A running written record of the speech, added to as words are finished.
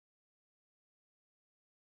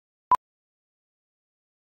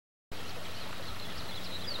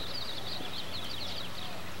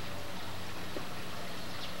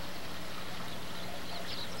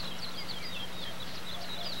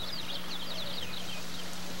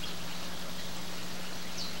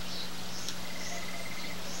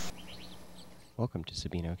Welcome to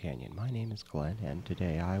Sabino Canyon. My name is Glenn, and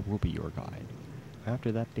today I will be your guide.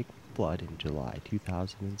 After that big flood in July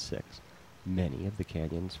 2006, many of the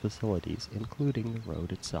canyon's facilities, including the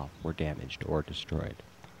road itself, were damaged or destroyed.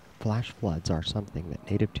 Flash floods are something that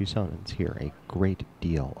native Tucsonans hear a great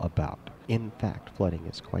deal about. In fact, flooding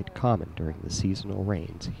is quite common during the seasonal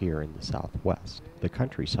rains here in the southwest. The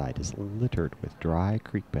countryside is littered with dry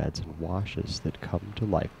creek beds and washes that come to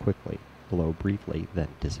life quickly, glow briefly, then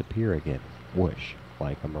disappear again, whoosh,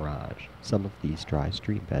 like a mirage. Some of these dry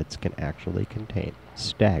stream beds can actually contain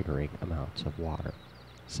staggering amounts of water.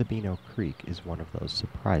 Sabino Creek is one of those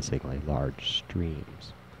surprisingly large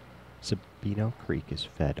streams. Sabino Creek is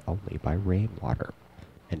fed only by rainwater,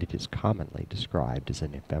 and it is commonly described as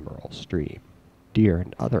an ephemeral stream. Deer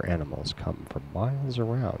and other animals come from miles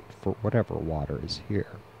around for whatever water is here.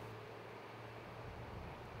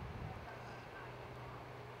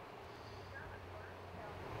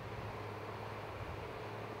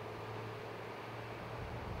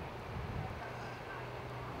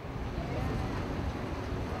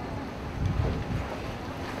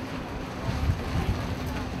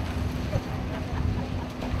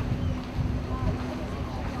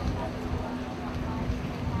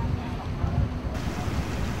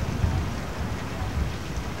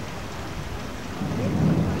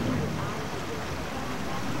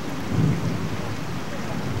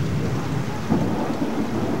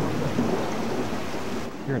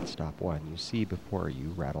 Here at Stop 1, you see before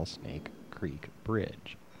you Rattlesnake Creek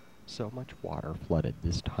Bridge. So much water flooded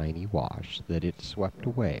this tiny wash that it swept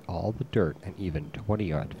away all the dirt and even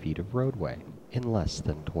 20-odd feet of roadway in less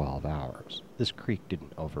than 12 hours. This creek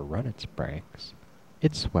didn't overrun its banks.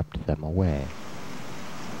 It swept them away.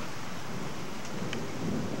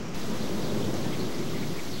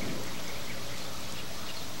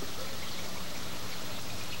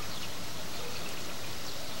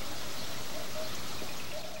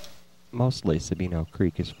 Mostly, Sabino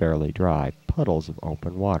Creek is fairly dry, puddles of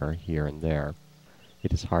open water here and there.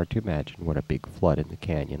 It is hard to imagine what a big flood in the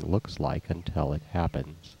canyon looks like until it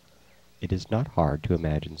happens. It is not hard to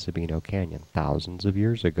imagine Sabino Canyon thousands of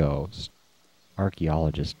years ago.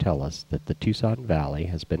 Archaeologists tell us that the Tucson Valley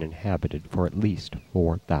has been inhabited for at least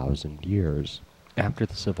 4,000 years. After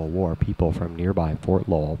the Civil War, people from nearby Fort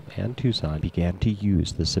Lowell and Tucson began to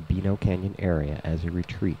use the Sabino Canyon area as a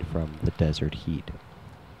retreat from the desert heat.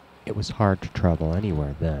 It was hard to travel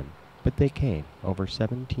anywhere then, but they came over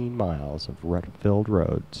 17 miles of rut-filled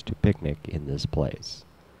roads to picnic in this place,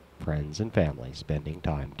 friends and family spending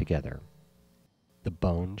time together. The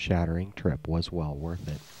bone-shattering trip was well worth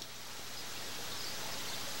it.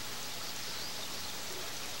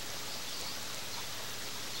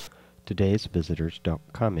 Today's visitors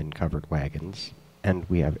don't come in covered wagons, and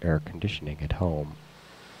we have air conditioning at home.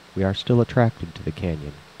 We are still attracted to the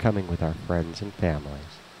canyon, coming with our friends and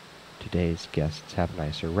families. Today's guests have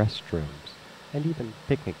nicer restrooms, and even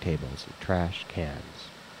picnic tables and trash cans.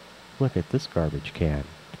 Look at this garbage can.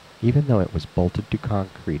 Even though it was bolted to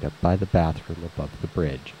concrete up by the bathroom above the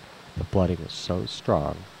bridge, the flooding was so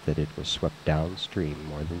strong that it was swept downstream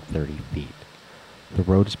more than 30 feet. The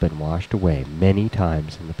road has been washed away many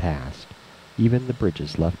times in the past. Even the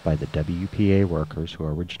bridges left by the WPA workers who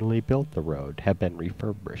originally built the road have been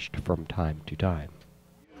refurbished from time to time.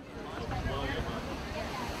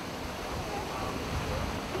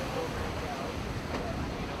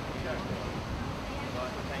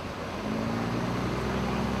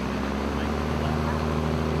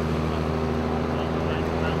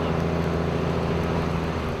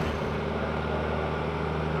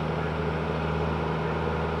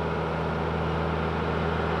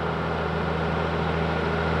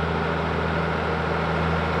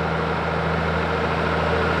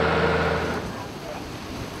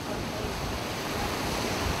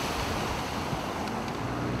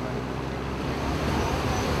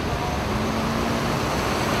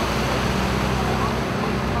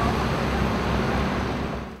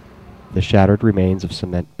 The shattered remains of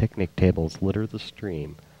cement picnic tables litter the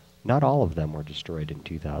stream. Not all of them were destroyed in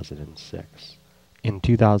 2006. In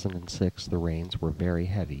 2006, the rains were very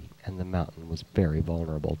heavy, and the mountain was very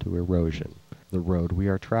vulnerable to erosion. The road we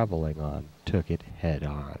are traveling on took it head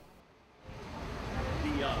on.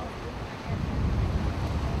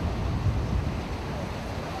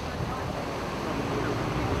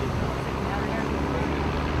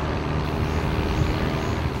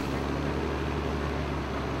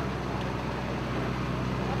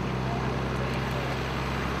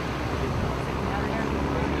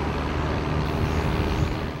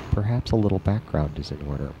 Perhaps a little background is in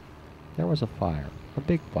order. There was a fire, a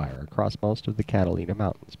big fire, across most of the Catalina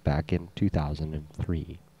Mountains back in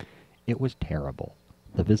 2003. It was terrible.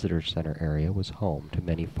 The visitor center area was home to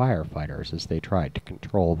many firefighters as they tried to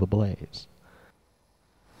control the blaze.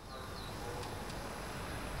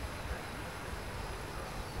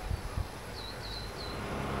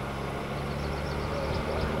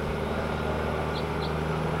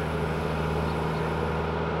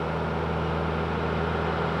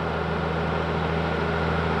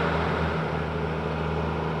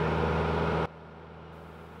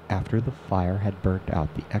 After the fire had burnt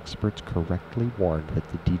out, the experts correctly warned that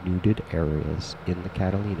the denuded areas in the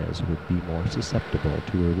Catalinas would be more susceptible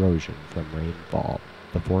to erosion from rainfall.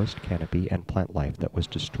 The forest canopy and plant life that was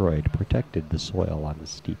destroyed protected the soil on the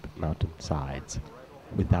steep mountain sides.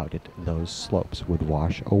 Without it, those slopes would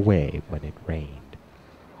wash away when it rained.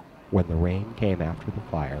 When the rain came after the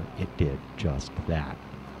fire, it did just that.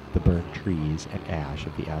 The burned trees and ash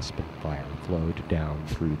of the Aspen Fire flowed down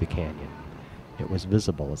through the canyon. It was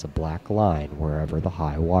visible as a black line wherever the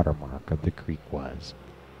high water mark of the creek was.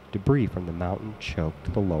 Debris from the mountain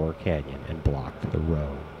choked the lower canyon and blocked the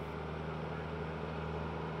road.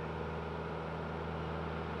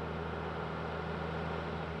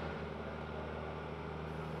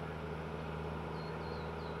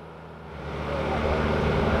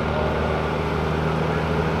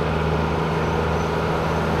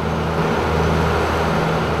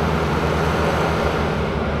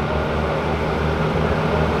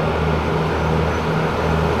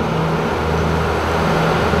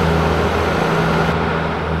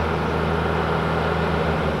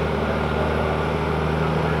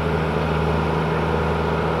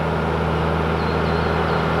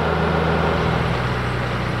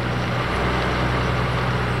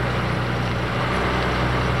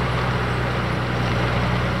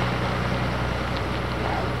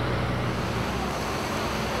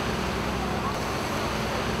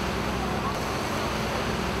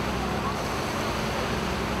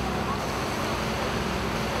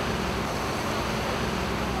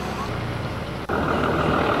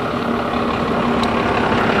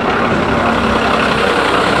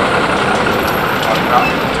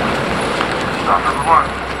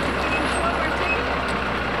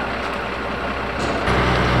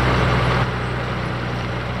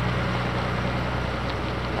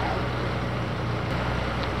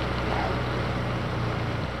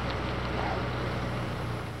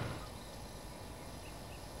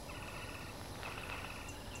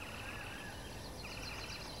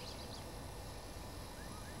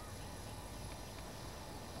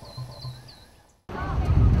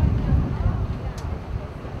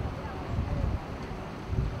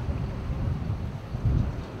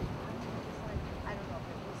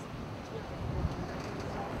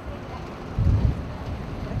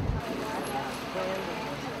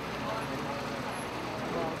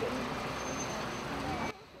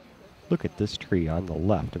 Look at this tree on the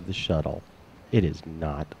left of the shuttle. It is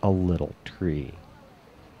not a little tree.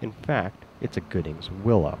 In fact, it's a Gooding's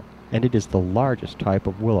willow, and it is the largest type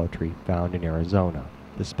of willow tree found in Arizona.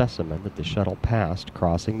 The specimen that the shuttle passed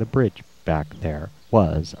crossing the bridge back there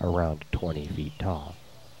was around 20 feet tall.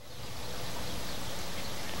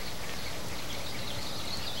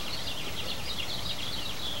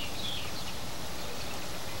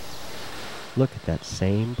 Look at that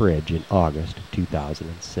same bridge in August of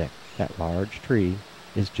 2006. That large tree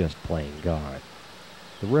is just plain gone.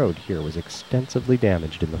 The road here was extensively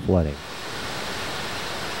damaged in the flooding.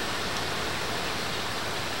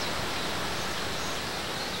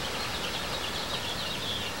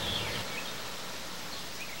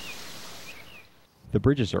 The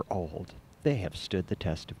bridges are old. They have stood the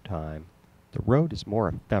test of time. The road is more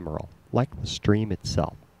ephemeral, like the stream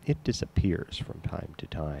itself. It disappears from time to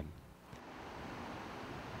time.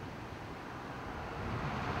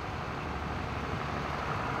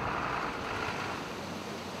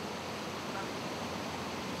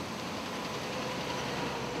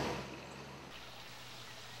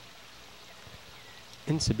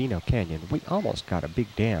 In Sabino Canyon, we almost got a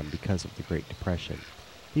big dam because of the Great Depression.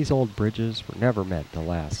 These old bridges were never meant to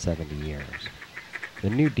last 70 years. The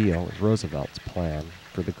New Deal was Roosevelt's plan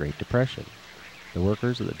for the Great Depression. The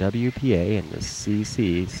workers of the WPA and the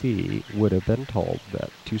CCC would have been told that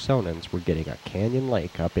Tucsonans were getting a canyon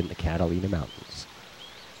lake up in the Catalina Mountains.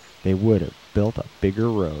 They would have built a bigger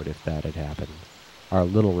road if that had happened. Our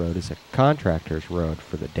little road is a contractor's road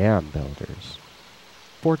for the dam builders.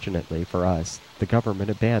 Fortunately for us, the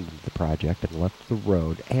government abandoned the project and left the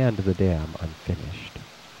road and the dam unfinished.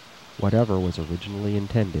 Whatever was originally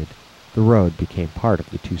intended, the road became part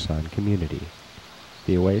of the Tucson community.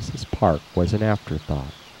 The Oasis Park was an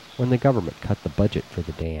afterthought when the government cut the budget for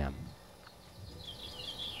the dam.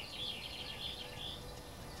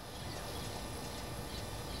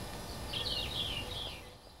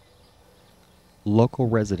 Local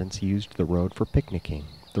residents used the road for picnicking.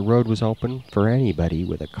 The road was open for anybody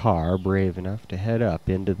with a car brave enough to head up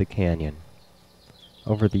into the canyon.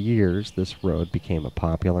 Over the years, this road became a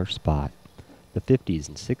popular spot. The 50s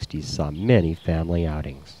and 60s saw many family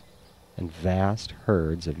outings and vast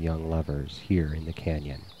herds of young lovers here in the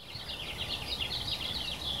canyon.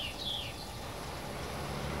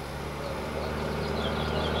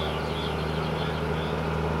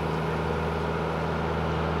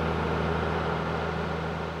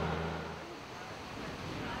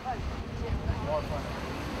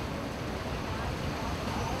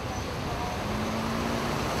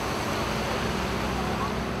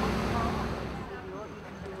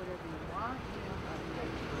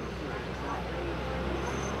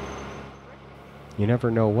 You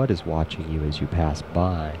never know what is watching you as you pass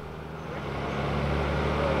by.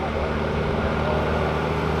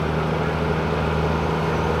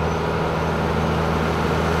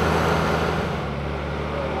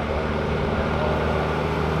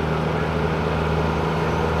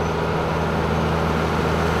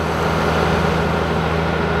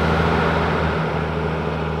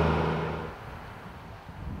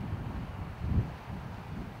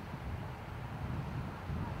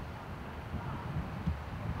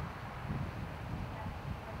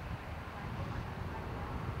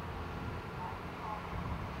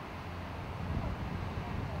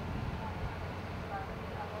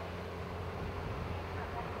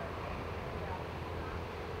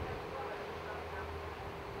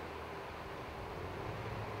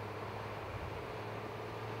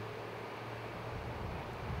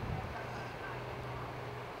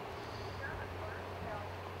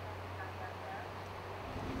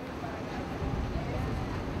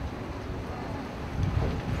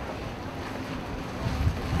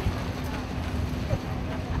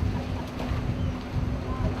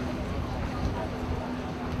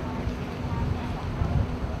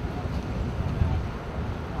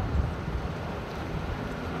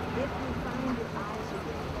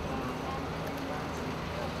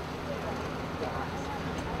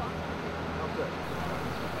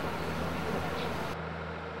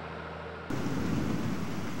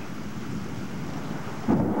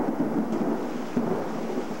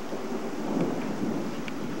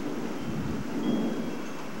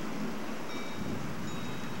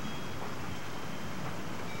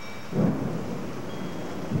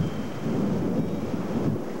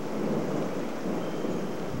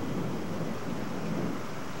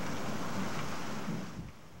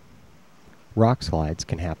 Rock slides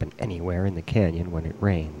can happen anywhere in the canyon when it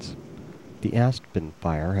rains. The Aspen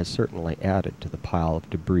Fire has certainly added to the pile of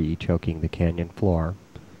debris choking the canyon floor.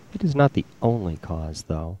 It is not the only cause,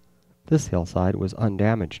 though. This hillside was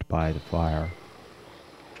undamaged by the fire.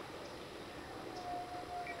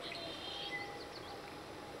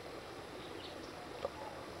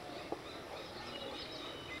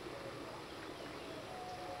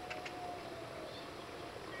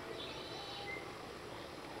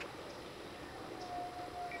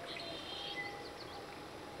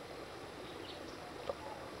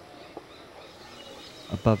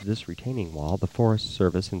 Above this retaining wall, the Forest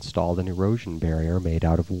Service installed an erosion barrier made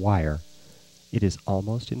out of wire. It is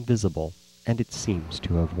almost invisible, and it seems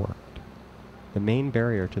to have worked. The main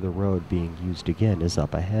barrier to the road being used again is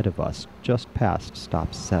up ahead of us, just past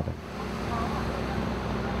Stop 7.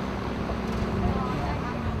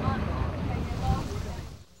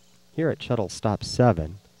 Here at Shuttle Stop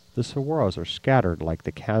 7, the saguaros are scattered like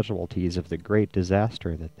the casualties of the great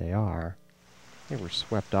disaster that they are. They were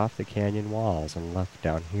swept off the canyon walls and left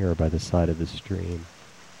down here by the side of the stream.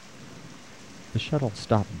 The shuttle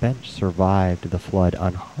stop bench survived the flood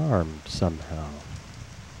unharmed somehow.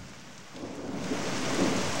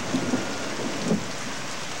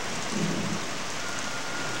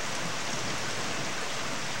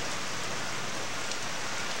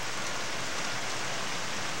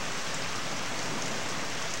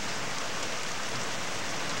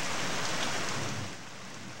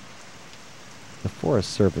 The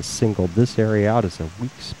Forest Service singled this area out as a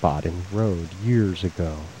weak spot in the road years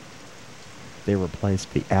ago. They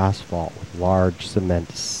replaced the asphalt with large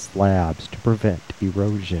cement slabs to prevent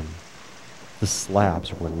erosion. The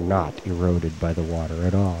slabs were not eroded by the water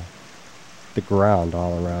at all. The ground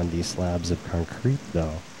all around these slabs of concrete,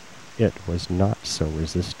 though, it was not so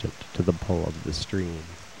resistant to the pull of the stream.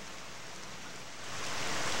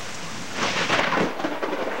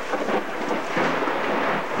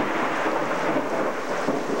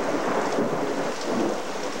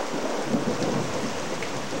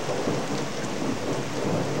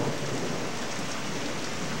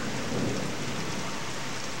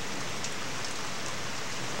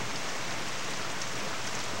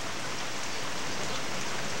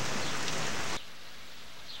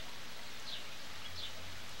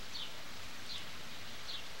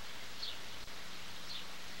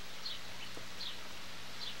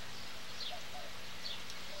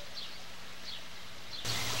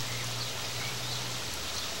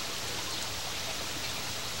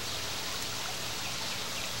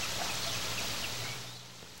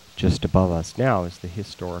 Just above us now is the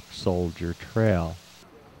historic Soldier Trail.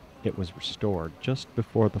 It was restored just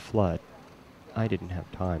before the flood. I didn't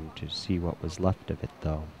have time to see what was left of it,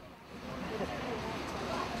 though.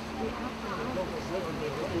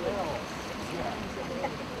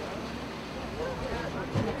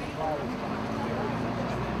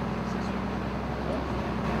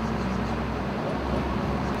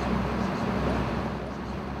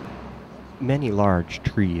 Many large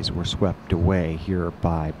trees were swept away here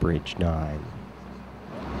by Bridge 9.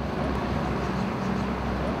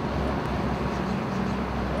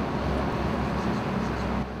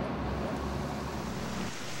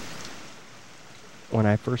 When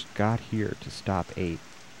I first got here to Stop 8,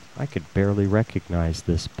 I could barely recognize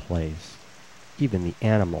this place. Even the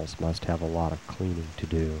animals must have a lot of cleaning to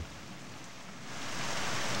do.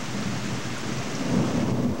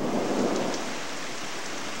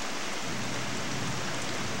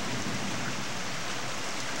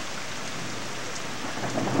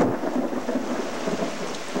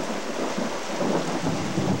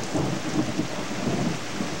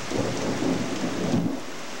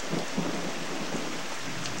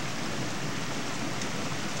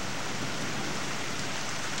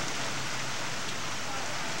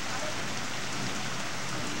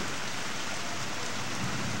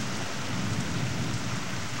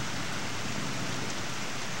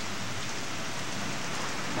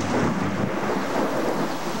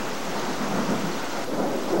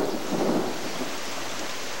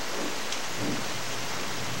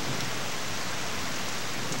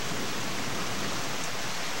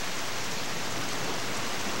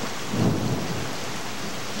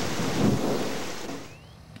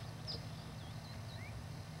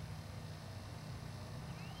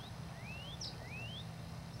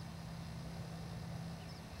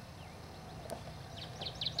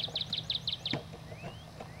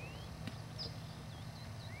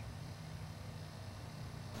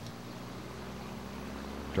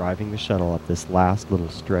 Driving the shuttle up this last little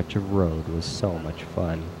stretch of road was so much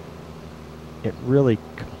fun. It really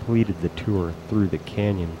completed the tour through the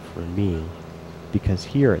canyon for me, because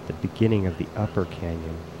here at the beginning of the upper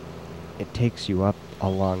canyon, it takes you up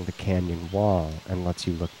along the canyon wall and lets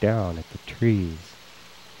you look down at the trees.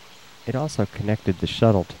 It also connected the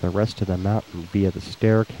shuttle to the rest of the mountain via the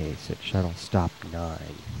staircase at shuttle stop 9.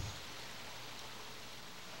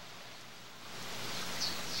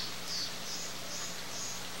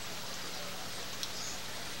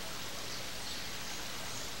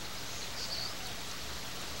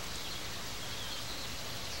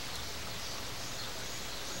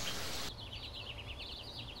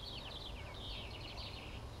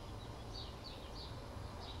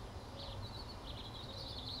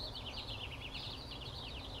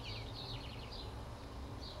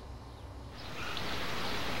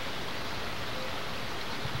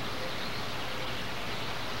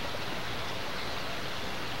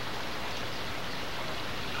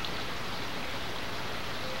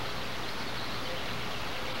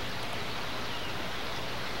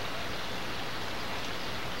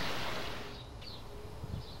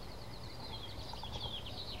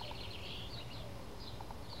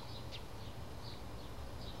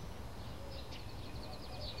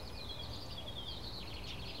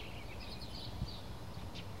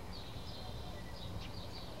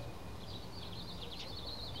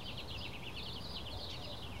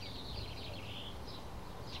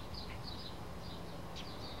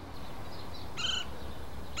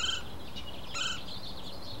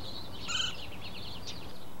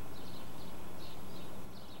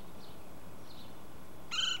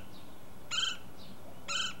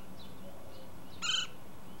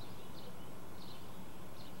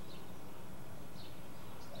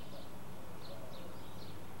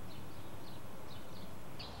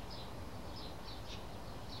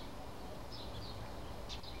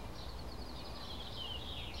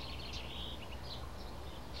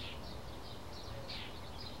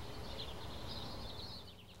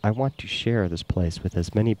 I want to share this place with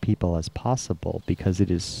as many people as possible because it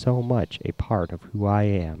is so much a part of who I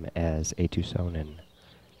am as a Tucsonan.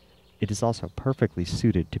 It is also perfectly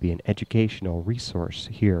suited to be an educational resource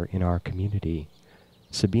here in our community.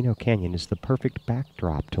 Sabino Canyon is the perfect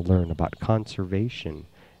backdrop to learn about conservation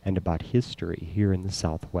and about history here in the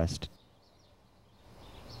Southwest.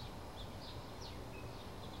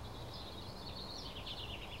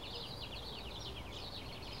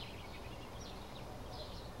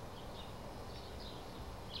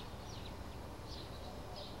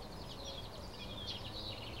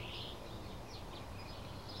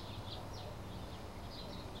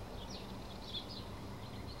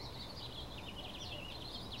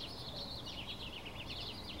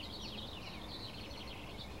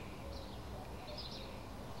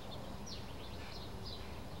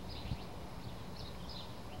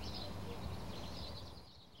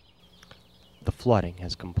 Flooding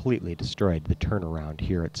has completely destroyed the turnaround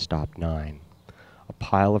here at Stop 9. A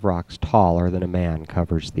pile of rocks taller than a man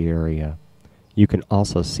covers the area. You can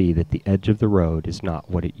also see that the edge of the road is not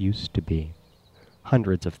what it used to be.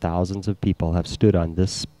 Hundreds of thousands of people have stood on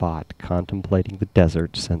this spot contemplating the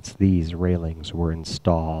desert since these railings were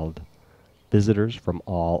installed. Visitors from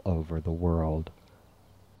all over the world.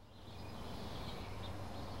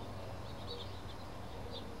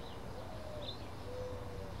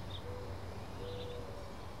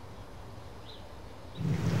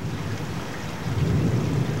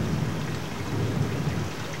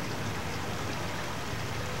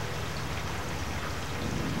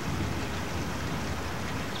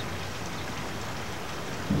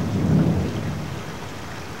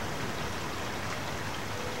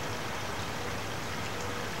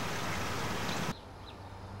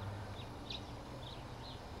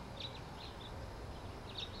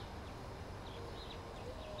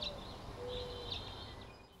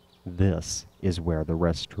 This is where the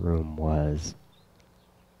restroom was.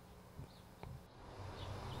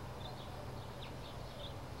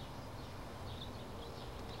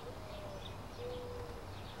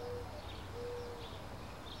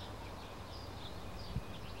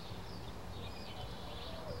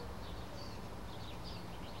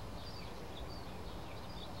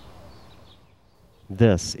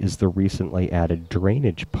 This is the recently added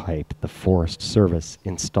drainage pipe the Forest Service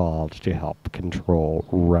installed to help control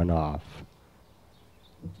runoff.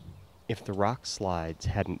 If the rock slides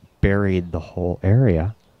hadn't buried the whole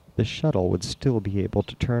area, the shuttle would still be able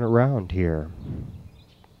to turn around here.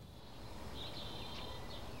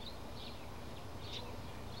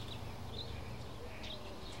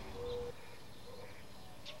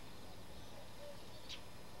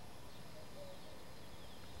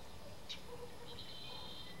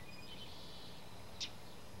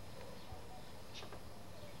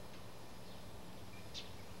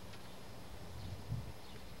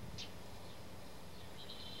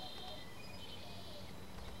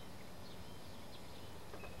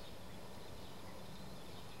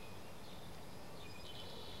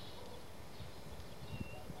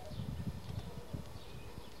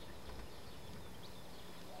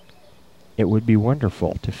 It would be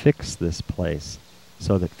wonderful to fix this place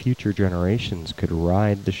so that future generations could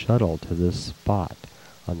ride the shuttle to this spot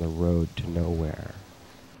on the road to nowhere.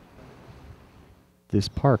 This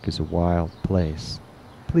park is a wild place.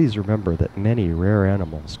 Please remember that many rare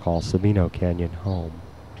animals call Sabino Canyon home.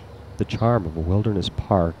 The charm of a wilderness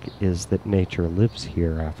park is that nature lives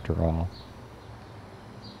here after all.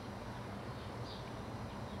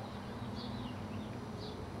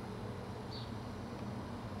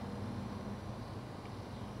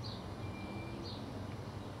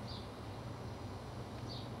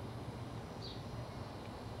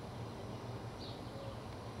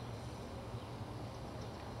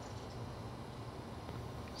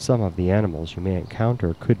 Some of the animals you may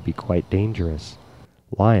encounter could be quite dangerous.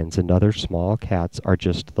 Lions and other small cats are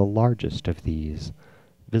just the largest of these.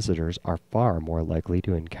 Visitors are far more likely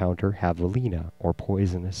to encounter javelina or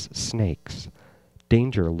poisonous snakes.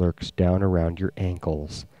 Danger lurks down around your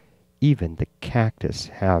ankles. Even the cactus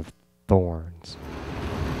have thorns.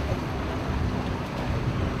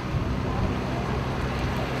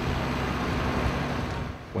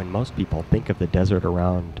 When most people think of the desert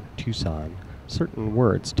around Tucson, certain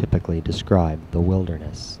words typically describe the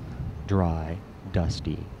wilderness: dry,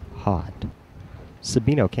 dusty, hot.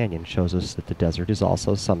 Sabino Canyon shows us that the desert is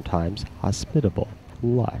also sometimes hospitable,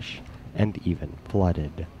 lush, and even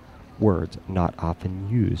flooded. Words not often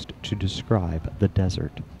used to describe the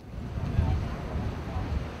desert.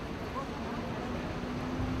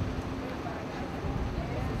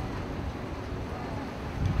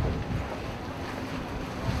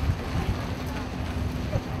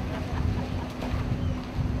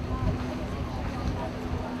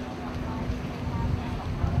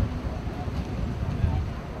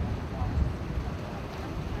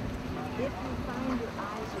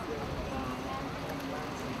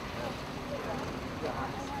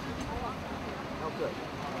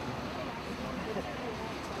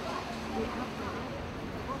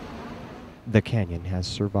 The canyon has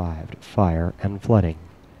survived fire and flooding.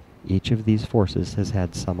 Each of these forces has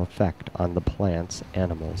had some effect on the plants,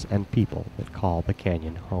 animals, and people that call the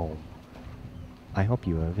canyon home. I hope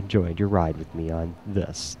you have enjoyed your ride with me on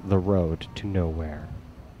this, the road to nowhere.